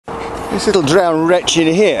This little drowned wretch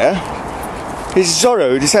in here is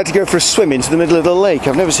Zorro, who decided to go for a swim into the middle of the lake.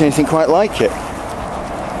 I've never seen anything quite like it.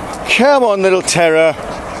 Come on, little terror.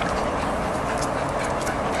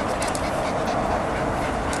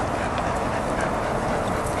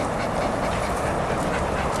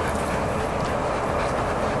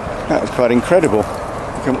 That was quite incredible.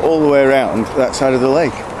 You come all the way around that side of the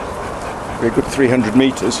lake. A good 300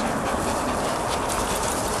 metres.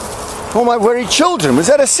 Oh my worried children, was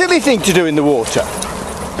that a silly thing to do in the water?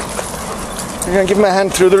 We're going to give him a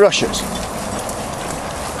hand through the rushes.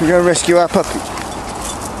 We're going to rescue our puppy.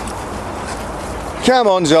 Come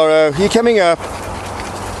on, Zorro, you're coming up.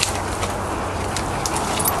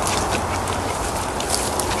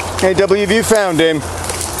 Hey, W, have you found him?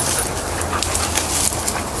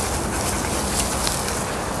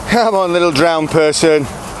 Come on, little drowned person.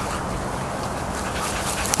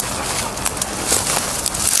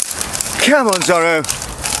 Come on, Zorro.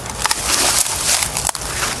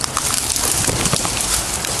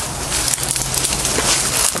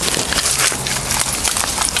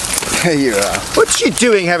 There you are. What's you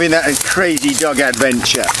doing having that crazy dog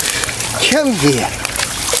adventure? Come here.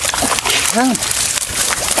 Come.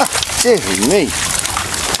 Oh, dear me.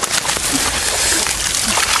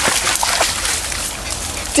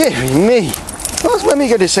 Dear me. What's Mummy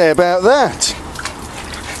going to say about that?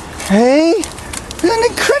 Hey? An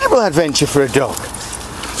incredible adventure for a dog.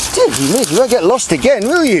 Dear me, you won't get lost again,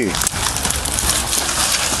 will you?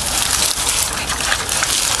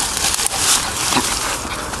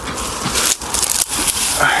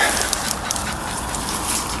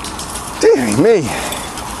 Dear me.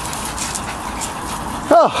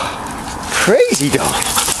 Oh, crazy dog.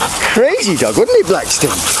 Crazy dog, wouldn't he,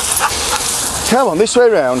 Blackstone? Come on, this way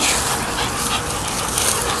round.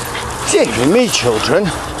 Dear me, children.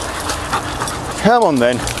 Come on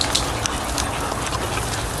then.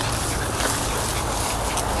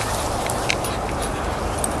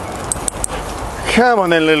 Come on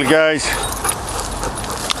then, little guys.